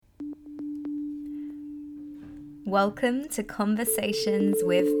Welcome to Conversations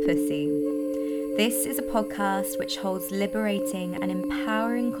with Pussy. This is a podcast which holds liberating and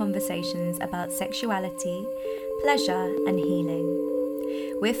empowering conversations about sexuality, pleasure, and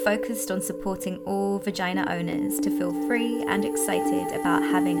healing. We're focused on supporting all vagina owners to feel free and excited about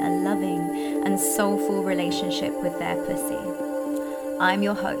having a loving and soulful relationship with their pussy. I'm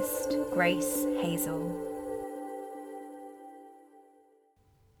your host, Grace Hazel.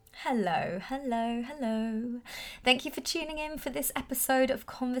 Hello. Thank you for tuning in for this episode of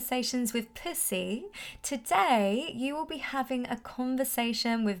Conversations with Pussy. Today, you will be having a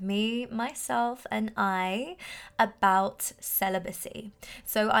conversation with me, myself, and I about celibacy.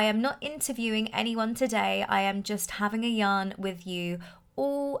 So I am not interviewing anyone today. I am just having a yarn with you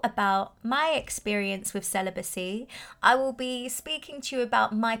all about my experience with celibacy. I will be speaking to you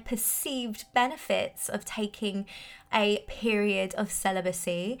about my perceived benefits of taking a period of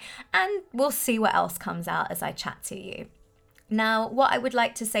celibacy, and we'll see what else comes out as I chat to you. Now, what I would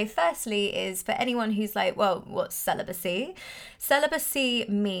like to say firstly is for anyone who's like, well, what's celibacy? Celibacy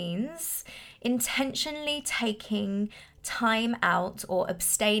means intentionally taking time out or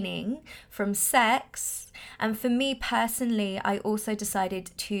abstaining from sex. And for me personally, I also decided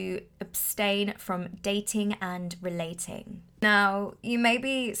to abstain from dating and relating. Now, you may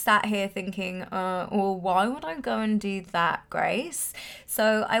be sat here thinking, well, why would I go and do that, Grace?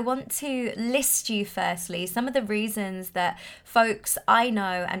 So I want to list you firstly some of the reasons that folks I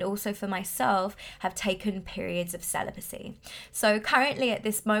know and also for myself have taken periods of celibacy. So currently at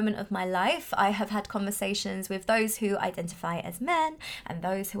this moment of my life, I have had conversations with those who identify as men and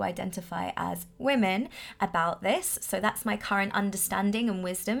those who identify as women about this. So that's my current understanding and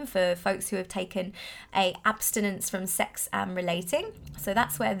wisdom for folks who have taken a abstinence from sex and relating. So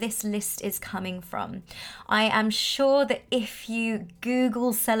that's where this list is coming from. I am sure that if you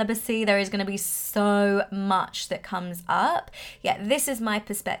Google celibacy, there is going to be so much that comes up. Yet this is my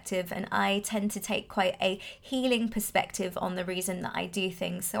perspective, and I tend to take quite a healing perspective on the reason that I do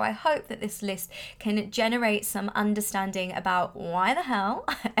things. So I hope that this list can generate some understanding about why the hell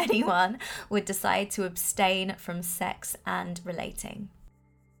anyone would decide to abstain from sex and relating.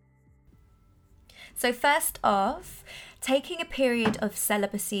 So first off, taking a period of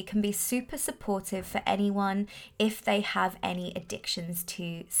celibacy can be super supportive for anyone if they have any addictions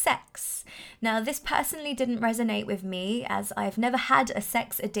to sex. Now, this personally didn't resonate with me as I've never had a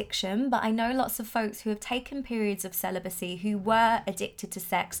sex addiction, but I know lots of folks who have taken periods of celibacy who were addicted to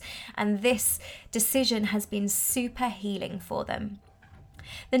sex, and this decision has been super healing for them.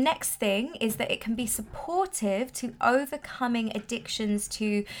 The next thing is that it can be supportive to overcoming addictions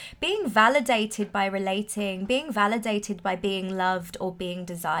to being validated by relating, being validated by being loved or being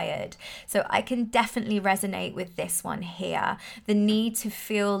desired. So I can definitely resonate with this one here. The need to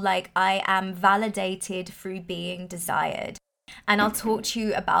feel like I am validated through being desired. And I'll talk to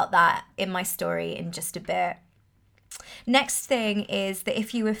you about that in my story in just a bit. Next thing is that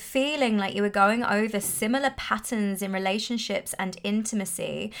if you were feeling like you were going over similar patterns in relationships and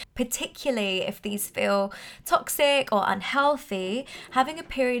intimacy, particularly if these feel toxic or unhealthy, having a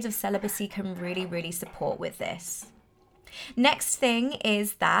period of celibacy can really support with this. Next thing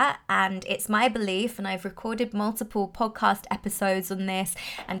is that, and it's my belief, and I've recorded multiple podcast episodes on this,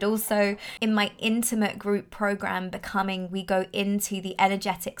 and also in my intimate group program, Becoming, we go into the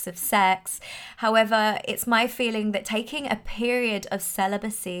energetics of sex. However, it's my feeling that taking a period of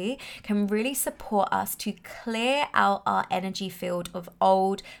celibacy can really support us to clear out our energy field of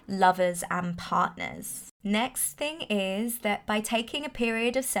old lovers and partners. Next thing is that by taking a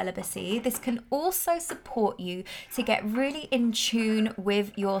period of celibacy, this can also support you to get really in tune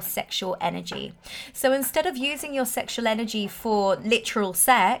with your sexual energy. So instead of using your sexual energy for literal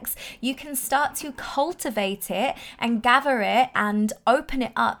sex, you can start to cultivate it and gather it and open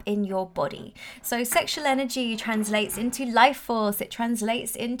it up in your body. So sexual energy translates into life force, it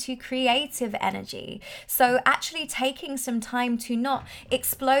translates into creative energy. So actually taking some time to not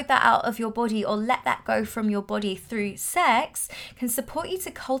explode that out of your body or let that go from your body through sex can support you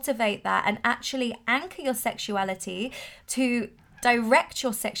to cultivate that and actually anchor your sexuality to direct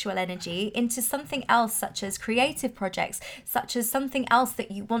your sexual energy into something else, such as creative projects, such as something else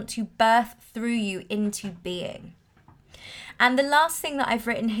that you want to birth through you into being. And the last thing that I've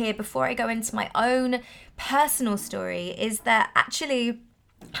written here before I go into my own personal story is that actually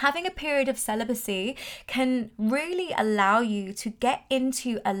Having a period of celibacy can really allow you to get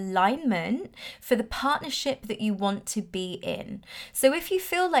into alignment for the partnership that you want to be in. So if you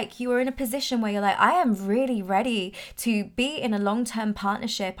feel like you are in a position where you're like, I am really ready to be in a long-term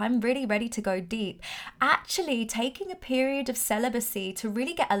partnership, I'm really ready to go deep, actually taking a period of celibacy to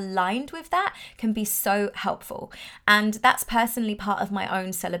really get aligned with that can be so helpful. And that's personally part of my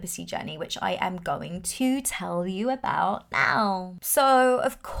own celibacy journey, which I am going to tell you about now. So,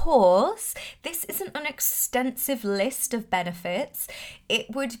 of course, this isn't an extensive list of benefits.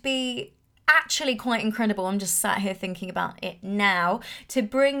 It would be actually quite incredible, I'm just sat here thinking about it now, to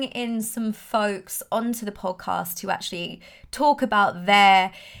bring in some folks onto the podcast to actually talk about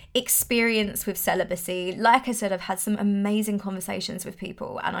their experience with celibacy. Like I said, I've had some amazing conversations with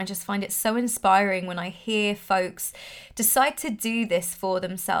people, and I just find it so inspiring when I hear folks decide to do this for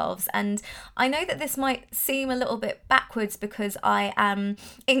themselves. And I know that this might seem a little bit backwards because I am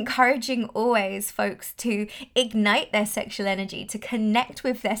encouraging always folks to ignite their sexual energy, to connect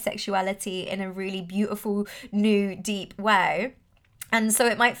with their sexuality in a really beautiful, new, deep way. And so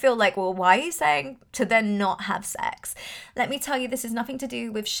it might feel like, well, why are you saying to then not have sex? Let me tell you, this is nothing to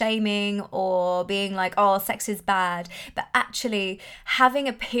do with shaming or being like, oh, sex is bad. But actually having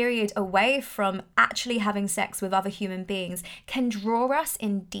a period away from actually having sex with other human beings can draw us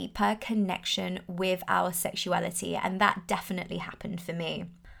in deeper connection with our sexuality. And that definitely happened for me.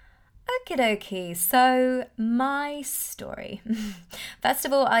 Okie dokie, so my story. First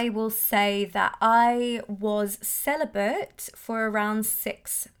of all, I will say that I was celibate for around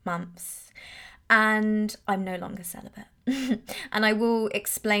 6 months, and I'm no longer celibate. And I will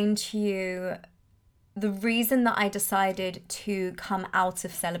explain to you the reason that I decided to come out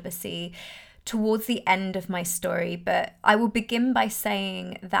of celibacy towards the end of my story, but I will begin by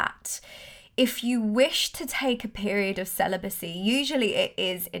saying that if you wish to take a period of celibacy, usually it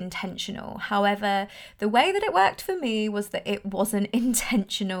is intentional. However, the way that it worked for me was that it wasn't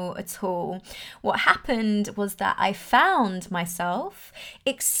intentional at all. What happened was that I found myself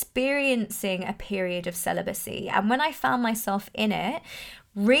experiencing a period of celibacy. And when I found myself in it,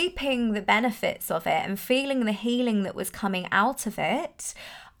 reaping the benefits of it and feeling the healing that was coming out of it,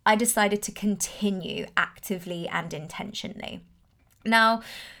 I decided to continue actively and intentionally. Now,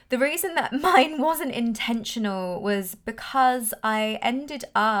 the reason that mine wasn't intentional was because I ended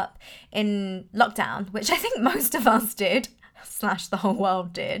up in lockdown, which I think most of us did, / the whole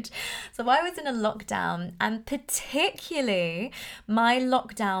world did. So I was in a lockdown, and particularly my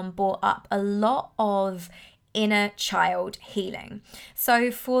lockdown brought up a lot of inner child healing.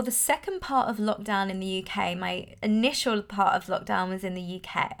 So for the second part of lockdown in the UK, my initial part of lockdown was in the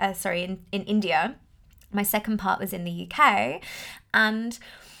UK, in India. My second part was in the UK, and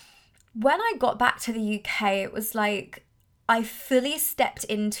when I got back to the UK, it was like I fully stepped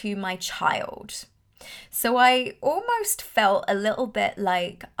into my child. So I almost felt a little bit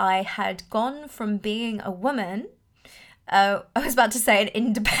like I had gone from being a woman, I was about to say an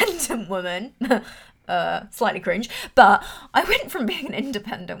independent woman, slightly cringe, but I went from being an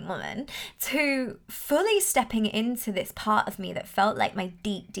independent woman to fully stepping into this part of me that felt like my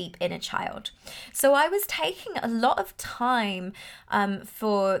deep, deep inner child. So I was taking a lot of time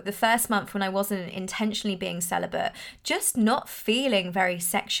for the first month when I wasn't intentionally being celibate, just not feeling very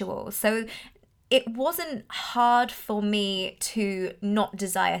sexual. So it wasn't hard for me to not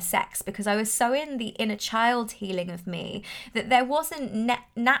desire sex because I was so in the inner child healing of me that there wasn't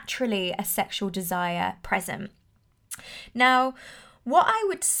naturally a sexual desire present. Now, what I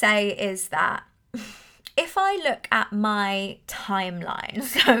would say is that if I look at my timeline,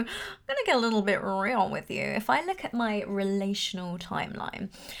 so I'm going to get a little bit real with you. If I look at my relational timeline,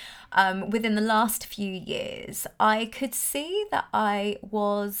 within the last few years, I could see that I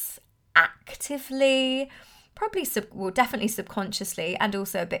was actively, definitely subconsciously and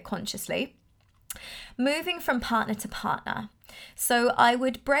also a bit consciously, moving from partner to partner. So I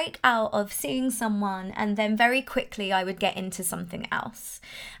would break out of seeing someone and then very quickly I would get into something else.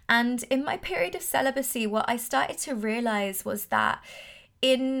 And in my period of celibacy, what I started to realize was that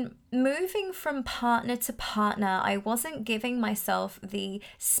in moving from partner to partner, I wasn't giving myself the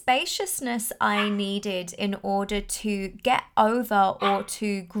spaciousness I needed in order to get over or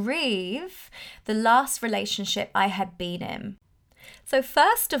to grieve the last relationship I had been in. So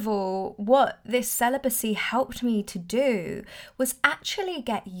first of all, what this celibacy helped me to do was actually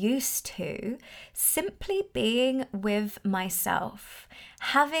get used to simply being with myself,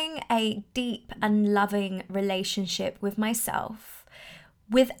 having a deep and loving relationship with myself,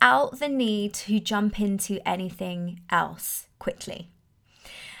 without the need to jump into anything else quickly.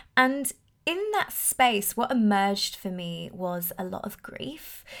 And in that space, what emerged for me was a lot of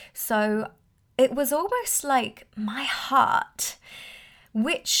grief. So it was almost like my heart,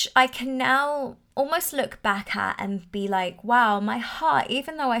 which I can now almost look back at and be like, wow, my heart,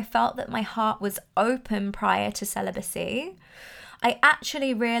 even though I felt that my heart was open prior to celibacy, I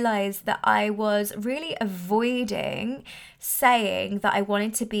actually realized that I was really avoiding saying that I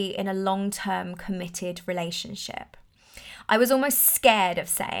wanted to be in a long-term committed relationship. I was almost scared of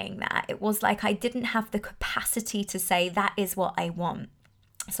saying that. It was like I didn't have the capacity to say that is what I want.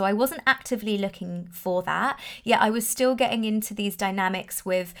 So I wasn't actively looking for that, yet I was still getting into these dynamics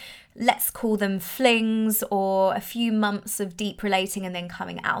with, let's call them flings, or a few months of deep relating and then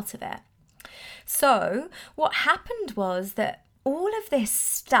coming out of it. So what happened was that all of this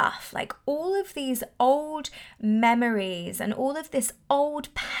stuff, like all of these old memories and all of this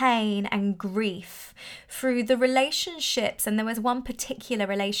old pain and grief through the relationships, and there was one particular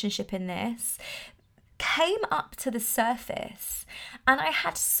relationship in this, came up to the surface, and I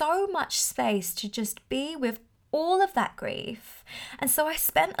had so much space to just be with all of that grief. And so I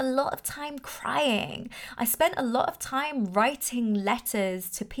spent a lot of time crying. I spent a lot of time writing letters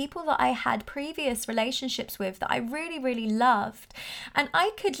to people that I had previous relationships with that I really, really loved. And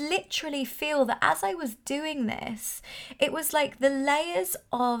I could literally feel that as I was doing this, it was like the layers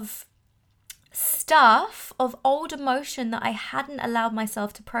of stuff, of old emotion that I hadn't allowed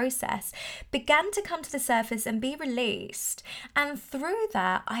myself to process, began to come to the surface and be released. And through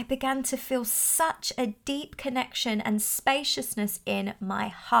that, I began to feel such a deep connection and spaciousness in my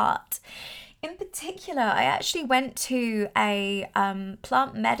heart. In particular, I actually went to a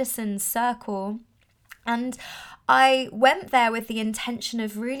plant medicine circle, and I went there with the intention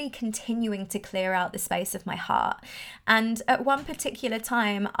of really continuing to clear out the space of my heart. And at one particular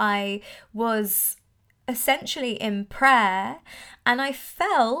time, I was essentially in prayer, and I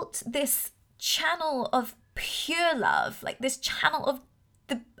felt this channel of pure love, like this channel of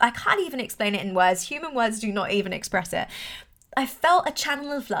I can't even explain it in words. Human words do not even express it. I felt a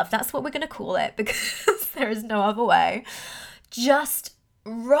channel of love. That's what we're going to call it, because there is no other way. Just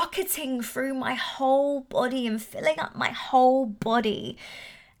rocketing through my whole body and filling up my whole body.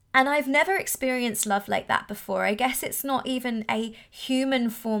 And I've never experienced love like that before. I guess it's not even a human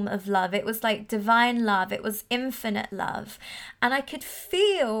form of love. It was like divine love. It was infinite love. And I could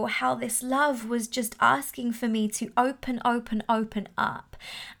feel how this love was just asking for me to open up.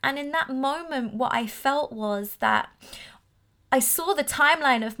 And in that moment, what I felt was that I saw the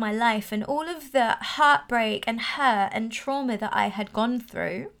timeline of my life and all of the heartbreak and hurt and trauma that I had gone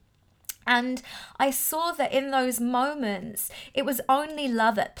through. And I saw that in those moments, it was only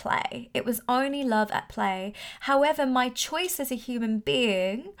love at play. It was only love at play. However, my choice as a human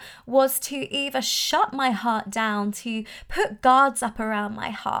being was to either shut my heart down, to put guards up around my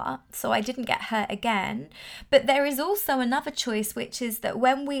heart so I didn't get hurt again. But there is also another choice, which is that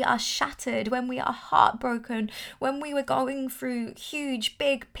when we are shattered, when we are heartbroken, when we were going through huge,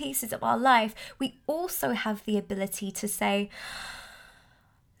 big pieces of our life, we also have the ability to say,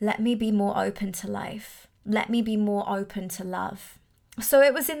 let me be more open to life. Let me be more open to love. So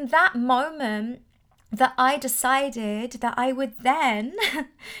it was in that moment that I decided that I would then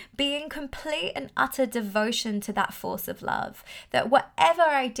be in complete and utter devotion to that force of love. That whatever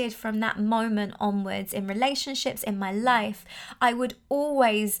I did from that moment onwards in relationships, in my life, I would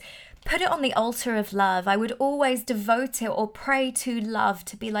always put it on the altar of love. I would always devote it or pray to love,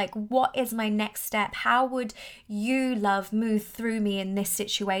 to be like, what is my next step? How would you, love, move through me in this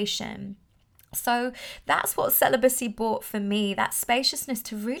situation? So that's what celibacy brought for me, that spaciousness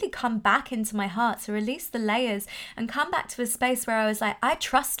to really come back into my heart, to release the layers and come back to a space where I was like, I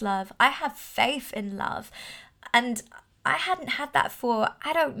trust love. I have faith in love. And I hadn't had that for,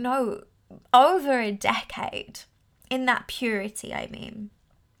 I don't know, over a decade, in that purity, I mean.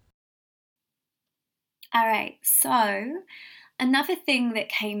 All right, so another thing that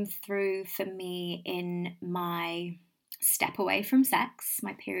came through for me in my step away from sex,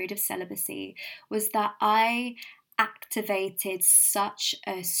 my period of celibacy, was that I activated such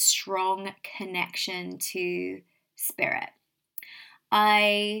a strong connection to spirit.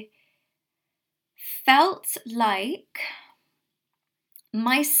 I felt like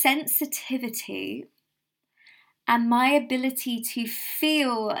my sensitivity and my ability to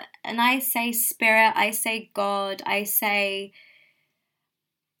feel, and I say spirit, I say God, I say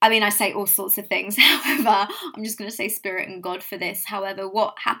all sorts of things. However, I'm just going to say spirit and God for this. However,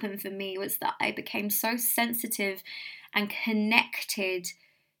 what happened for me was that I became so sensitive and connected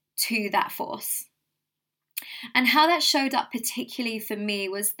to that force. And how that showed up particularly for me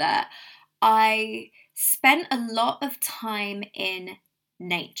was that I spent a lot of time in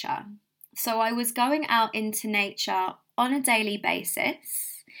nature. So I was going out into nature on a daily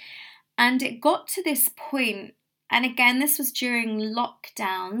basis, and it got to this point, and again, this was during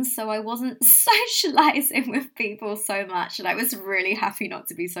lockdown, so I wasn't socializing with people so much, and I was really happy not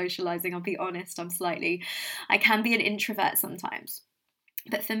to be socializing. I'll be honest, I can be an introvert sometimes.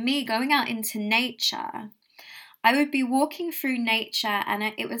 But for me, going out into nature, I would be walking through nature, and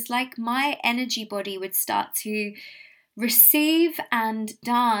it was like my energy body would start to receive and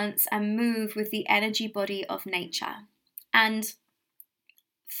dance and move with the energy body of nature. And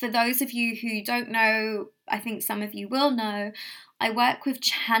for those of you who don't know, I think some of you will know, I work with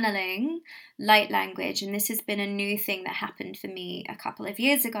channeling light language, and this has been a new thing that happened for me a couple of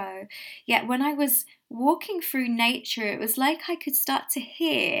years ago. Yet when I was walking through nature, it was like I could start to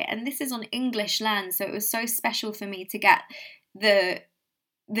hear, and this is on English land, so it was so special for me to get the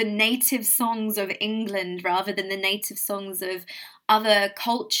native songs of England rather than the native songs of other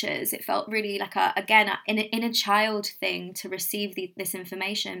cultures. It felt really like an inner child thing to receive this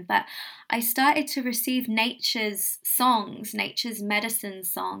information. But I started to receive nature's songs, nature's medicine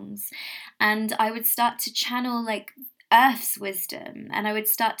songs, and I would start to channel like Earth's wisdom, and I would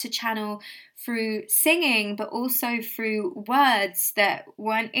start to channel through singing, but also through words that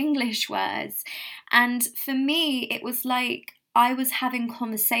weren't English words. And for me, it was like I was having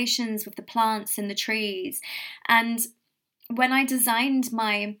conversations with the plants and the trees. And when I designed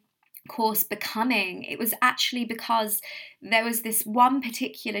my course Becoming, it was actually because there was this one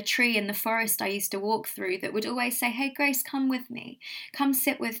particular tree in the forest I used to walk through that would always say, "Hey Grace, come with me, come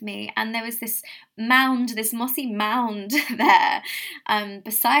sit with me." And there was this mound, this mossy mound there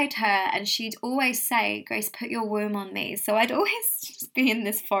beside her, and she'd always say, "Grace, put your womb on me." So I'd always just be in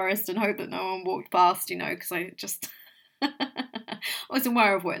this forest and hope that no one walked past, because I just I was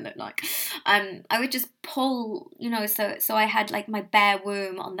aware of what it looked like. I would just pull, so I had like my bare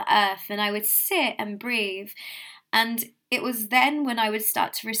womb on the earth, and I would sit and breathe. And it was then when I would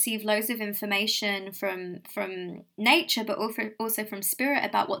start to receive loads of information from nature, but also from spirit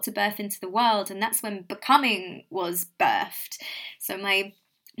about what to birth into the world. And that's when Becoming was birthed. So my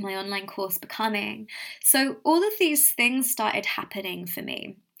online course Becoming. So all of these things started happening for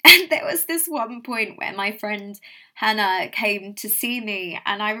me. And there was this one point where my friend Hannah came to see me,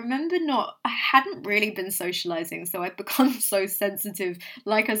 and I remember I hadn't really been socializing, so I'd become so sensitive,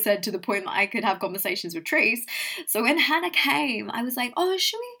 like I said, to the point that I could have conversations with trees. So when Hannah came, I was like, "Oh,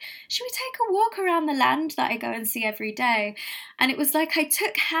 should we take a walk around the land that I go and see every day?" And it was like I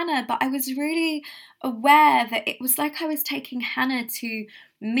took Hannah, but I was really aware that it was like I was taking Hannah to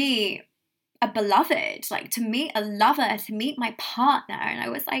meet a beloved, like to meet a lover, to meet my partner. And I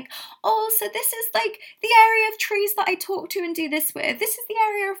was like, "Oh, so this is like the area of trees that I talk to and do this with. This is the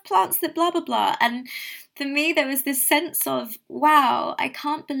area of plants that blah, blah, blah." And for me, there was this sense of, wow, I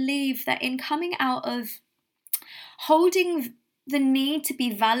can't believe that in coming out of holding the need to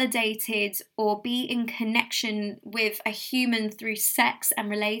be validated or be in connection with a human through sex and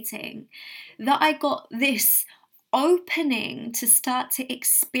relating, that I got this opening to start to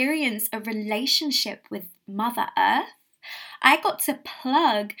experience a relationship with Mother Earth. I got to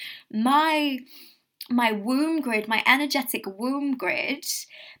plug my womb grid, my energetic womb grid,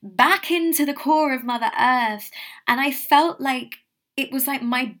 back into the core of Mother Earth, and I felt like it was like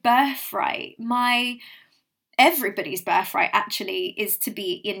my birthright. Everybody's birthright actually is to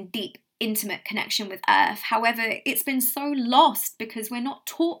be in deep, intimate connection with Earth. However, it's been so lost because we're not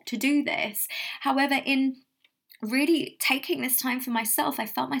taught to do this. However, in really taking this time for myself, I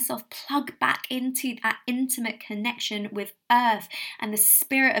felt myself plug back into that intimate connection with Earth and the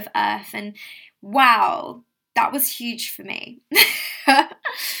spirit of Earth. And wow, that was huge for me.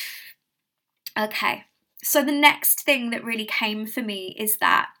 Okay, so the next thing that really came for me is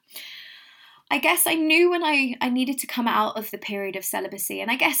that I guess I knew when I needed to come out of the period of celibacy, and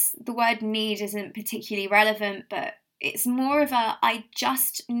I guess the word need isn't particularly relevant, but it's more of I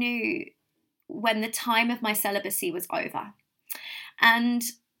just knew when the time of my celibacy was over. And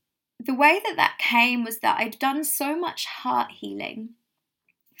the way that came was that I'd done so much heart healing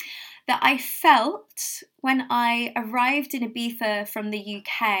that I felt when I arrived in Ibiza from the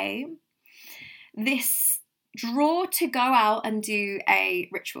UK, this draw to go out and do a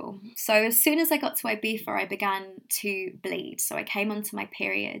ritual. So as soon as I got to Ibiza, I began to bleed. So I came onto my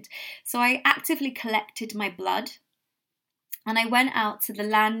period. So I actively collected my blood, and I went out to the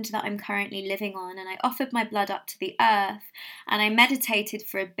land that I'm currently living on, and I offered my blood up to the earth, and I meditated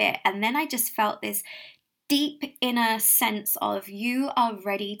for a bit, and then I just felt this deep inner sense of, you are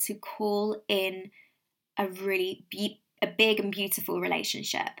ready to call in a really big and beautiful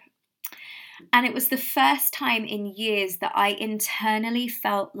relationship. And it was the first time in years that I internally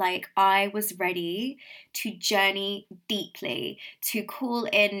felt like I was ready to journey deeply, to call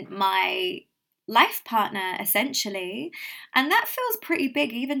in my life partner, essentially. And that feels pretty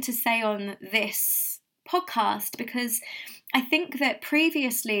big, even to say on this podcast, because I think that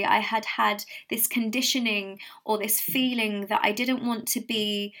previously I had this conditioning or this feeling that I didn't want to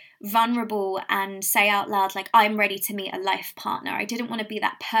be vulnerable and say out loud, like, I'm ready to meet a life partner. I didn't want to be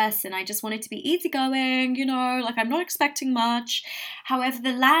that person. I just wanted to be easygoing, like I'm not expecting much. However,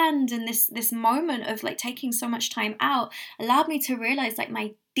 the land and this moment of like taking so much time out allowed me to realize like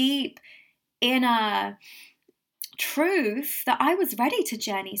my deep inner truth that I was ready to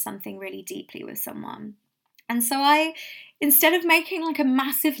journey something really deeply with someone. And so instead of making like a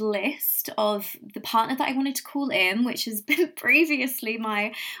massive list of the partner that I wanted to call in, which has been previously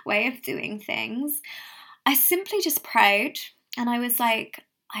my way of doing things, I simply just prayed, and I was like,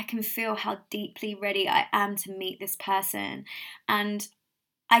 I can feel how deeply ready I am to meet this person. And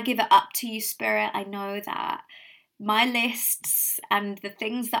I give it up to you, Spirit. I know that my lists and the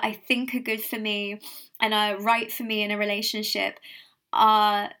things that I think are good for me and are right for me in a relationship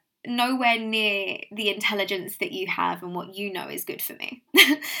are nowhere near the intelligence that you have and what you know is good for me.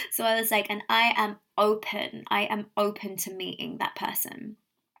 So I was like, and I am open to meeting that person.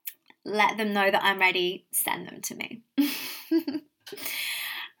 Let them know that I'm ready, send them to me.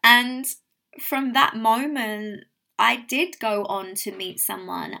 And from that moment, I did go on to meet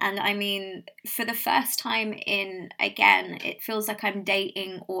someone. And I mean, for the first time again, it feels like I'm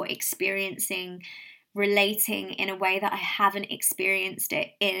dating or experiencing relating in a way that I haven't experienced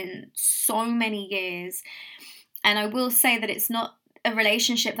it in so many years. And I will say that it's not a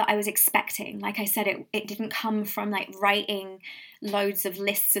relationship that I was expecting. Like I said, it didn't come from like writing loads of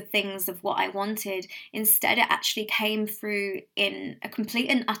lists of things of what I wanted. Instead, it actually came through in a complete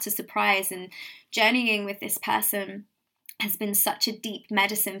and utter surprise. And journeying with this person has been such a deep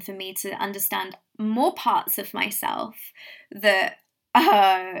medicine for me to understand more parts of myself that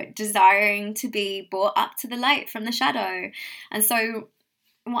desiring to be brought up to the light from the shadow. And so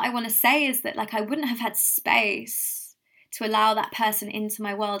what I want to say is that like I wouldn't have had space to allow that person into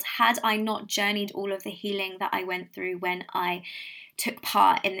my world had I not journeyed all of the healing that I went through when I took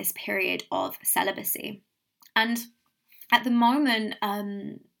part in this period of celibacy. And at the moment,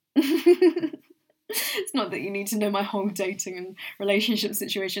 it's not that you need to know my whole dating and relationship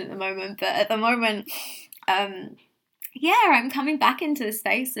situation at the moment, but at the moment, I'm coming back into the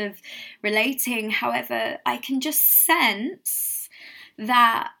space of relating. However, I can just sense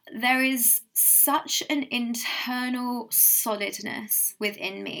that there is such an internal solidness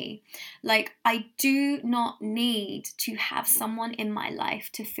within me. Like, I do not need to have someone in my life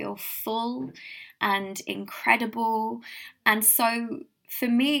to feel full and incredible. And so for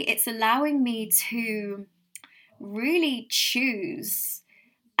me, it's allowing me to really choose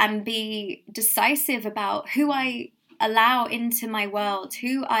and be decisive about who I allow into my world,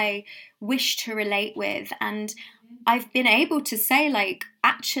 who I wish to relate with. And I've been able to say, like,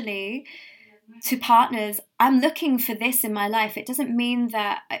 actually, to partners, I'm looking for this in my life. It doesn't mean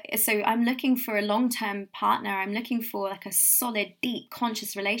that, so I'm looking for a long-term partner. I'm looking for like a solid, deep,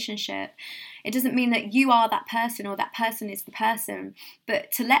 conscious relationship. It doesn't mean that you are that person or that person is the person,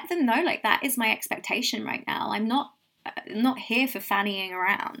 but to let them know, like, that is my expectation right now. I'm not here for fannying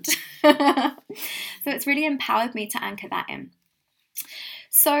around. So it's really empowered me to anchor that in.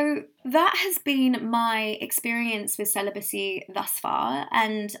 So that has been my experience with celibacy thus far,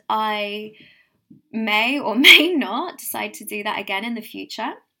 and I may or may not decide to do that again in the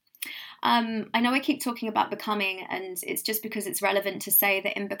future. I know I keep talking about becoming, and it's just because it's relevant to say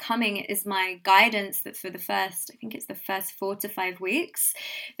that in becoming, it is my guidance that for the first 4 to 5 weeks,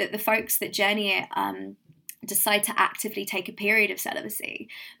 that the folks that journey it decide to actively take a period of celibacy,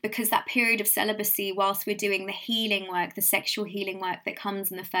 because that period of celibacy, whilst we're doing the healing work, the sexual healing work that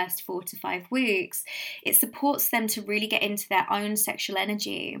comes in the first 4 to 5 weeks, it supports them to really get into their own sexual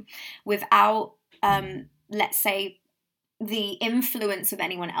energy without, let's say, the influence of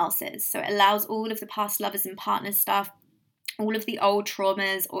anyone else's. So it allows all of the past lovers and partners stuff, all of the old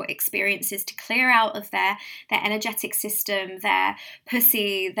traumas or experiences to clear out of their energetic system, their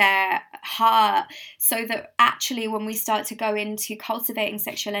pussy, their heart, so that actually when we start to go into cultivating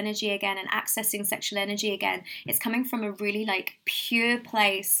sexual energy again and accessing sexual energy again, it's coming from a really like pure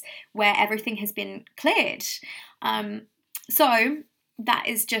place where everything has been cleared. So that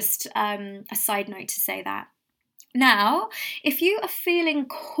is just a side note to say that. Now, if you are feeling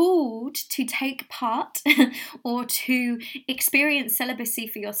called to take part or to experience celibacy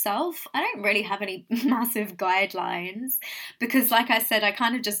for yourself, I don't really have any massive guidelines because, like I said, I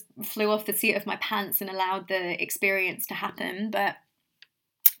kind of just flew off the seat of my pants and allowed the experience to happen. But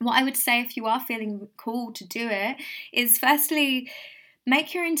what I would say, if you are feeling called to do it, is firstly,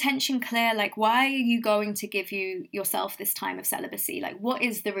 make your intention clear. Like, why are you going to give yourself this time of celibacy? Like, what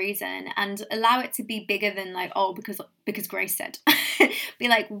is the reason? And allow it to be bigger than like, oh, because Grace said. Be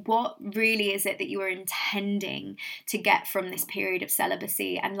like, what really is it that you are intending to get from this period of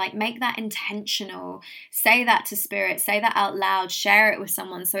celibacy? And like, make that intentional. Say that to spirit, say that out loud, share it with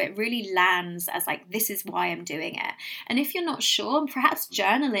someone so it really lands as like, this is why I'm doing it. And if you're not sure, perhaps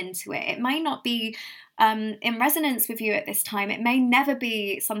journal into it. It may not be in resonance with you at this time. It may never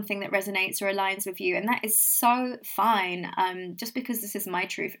be something that resonates or aligns with you, and that is so fine. Just because this is my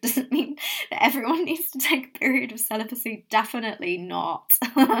truth, it doesn't mean that everyone needs to take a period of celibacy. Definitely not.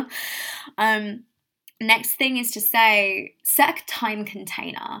 Next thing is to say, set a time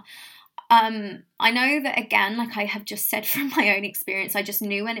container. I know that, again, like I have just said from my own experience, I just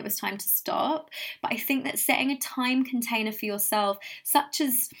knew when it was time to stop. But I think that setting a time container for yourself, such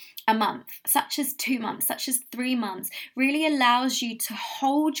as a month, such as 2 months, such as 3 months, really allows you to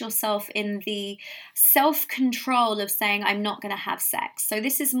hold yourself in the self-control of saying, I'm not going to have sex. So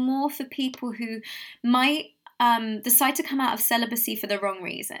this is more for people who might decide to come out of celibacy for the wrong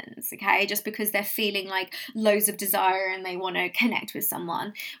reasons, okay? Just because they're feeling like loads of desire and they want to connect with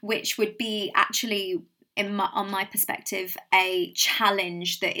someone, which would be actually, on my perspective, a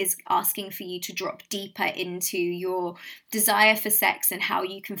challenge that is asking for you to drop deeper into your desire for sex and how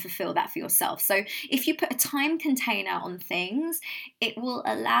you can fulfill that for yourself. So if you put a time container on things, it will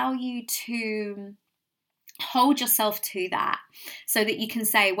allow you to hold yourself to that so that you can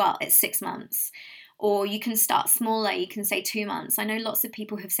say, well, it's 6 months. Or you can start smaller, you can say 2 months. I know lots of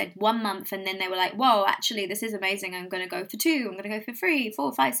people have said 1 month and then they were like, whoa, actually, this is amazing. I'm going to go for 2, I'm going to go for 3,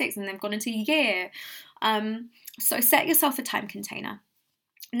 4, 5, 6, and they've gone into a year. So set yourself a time container.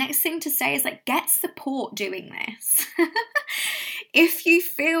 Next thing to say is like, get support doing this. If you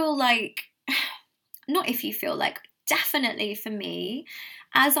feel like, definitely for me,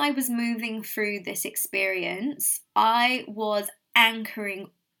 as I was moving through this experience, I was anchoring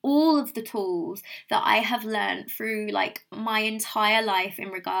all of the tools that I have learned through like my entire life in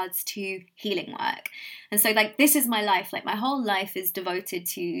regards to healing work. And so like, this is my life. Like my whole life is devoted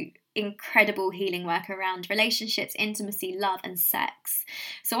to incredible healing work around relationships, intimacy, love, and sex.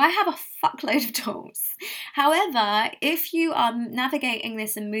 So I have a fuckload of tools. However, if you are navigating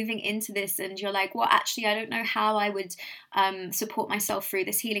this and moving into this and you're like, well, actually, I don't know how I would support myself through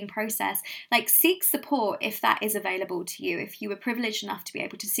this healing process, like seek support if that is available to you. If you were privileged enough to be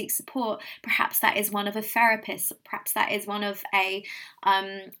able to seek support, perhaps that is one of a therapist, perhaps that is one of a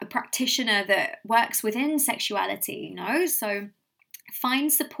practitioner that works within sexuality, you know? So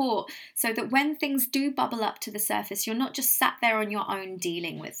find support so that when things do bubble up to the surface, you're not just sat there on your own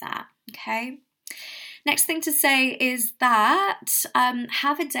dealing with that, okay? Next thing to say is that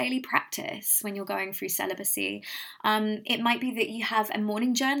have a daily practice when you're going through celibacy. It might be that you have a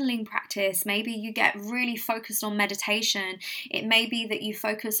morning journaling practice. Maybe you get really focused on meditation. It may be that you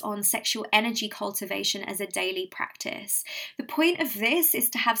focus on sexual energy cultivation as a daily practice. The point of this is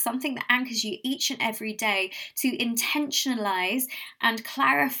to have something that anchors you each and every day to intentionalize and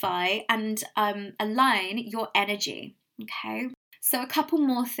clarify and align your energy, okay? So a couple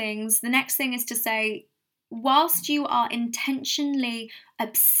more things. The next thing is to say, whilst you are intentionally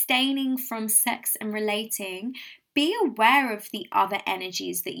abstaining from sex and relating, be aware of the other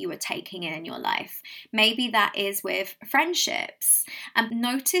energies that you are taking in your life. Maybe that is with friendships, and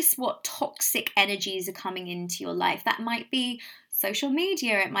notice what toxic energies are coming into your life. That might be social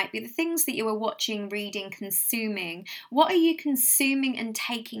media, it might be the things that you are watching, reading, consuming. What are you consuming and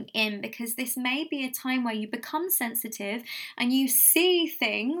taking in? Because this may be a time where you become sensitive and you see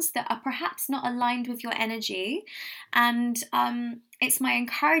things that are perhaps not aligned with your energy. And it's my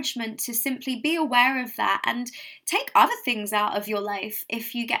encouragement to simply be aware of that and take other things out of your life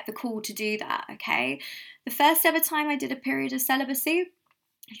if you get the call to do that, okay? The first ever time I did a period of celibacy,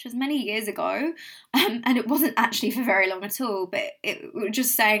 which was many years ago, and it wasn't actually for very long at all, but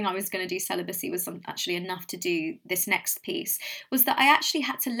just saying I was going to do celibacy was actually enough to do this next piece, was that I actually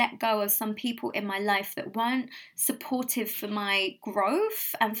had to let go of some people in my life that weren't supportive for my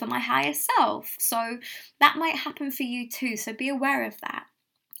growth and for my higher self. So that might happen for you too, so be aware of that.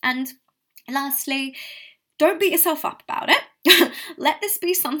 And lastly, don't beat yourself up about it. let this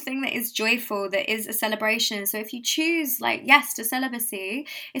be something that is joyful, that is a celebration. So if you choose, like, yes, to celibacy,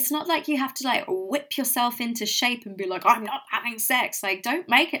 it's not like you have to like whip yourself into shape and be like, I'm not having sex. Like, don't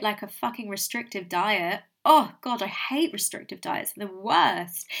make it like a fucking restrictive diet. Oh God, I hate restrictive diets. They're the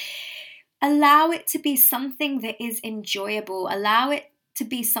worst. Allow it to be something that is enjoyable. Allow it to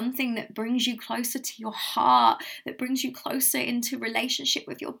be something that brings you closer to your heart, that brings you closer into relationship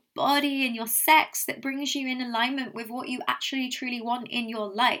with your body and your sex, that brings you in alignment with what you actually truly want in your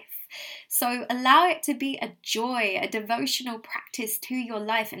life. So allow it to be a joy, a devotional practice to your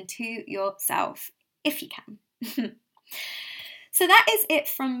life and to yourself, if you can. So that is it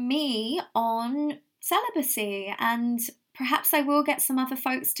from me on celibacy, and perhaps I will get some other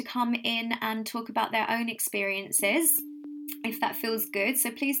folks to come in and talk about their own experiences, if that feels good.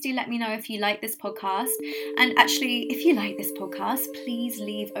 So please do let me know if you like this podcast. And actually, if you like this podcast, please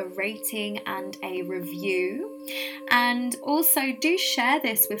leave a rating and a review. And also do share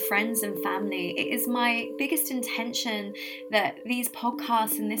this with friends and family. It is my biggest intention that these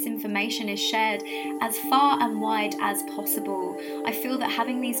podcasts and this information is shared as far and wide as possible. I feel that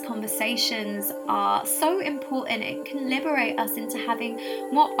having these conversations are so important. It can liberate us into having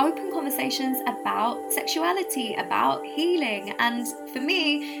more open conversations about sexuality, about healing. And for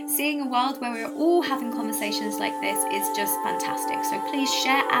me, seeing a world where we're all having conversations like this is just fantastic. So please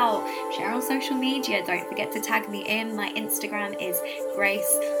share on social media. Don't forget to tag me in. My Instagram is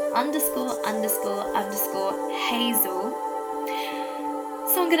Grace___Hazel.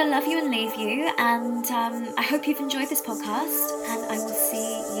 So I'm going to love you and leave you, and I hope you've enjoyed this podcast, and I will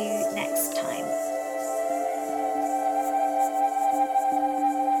see you next time.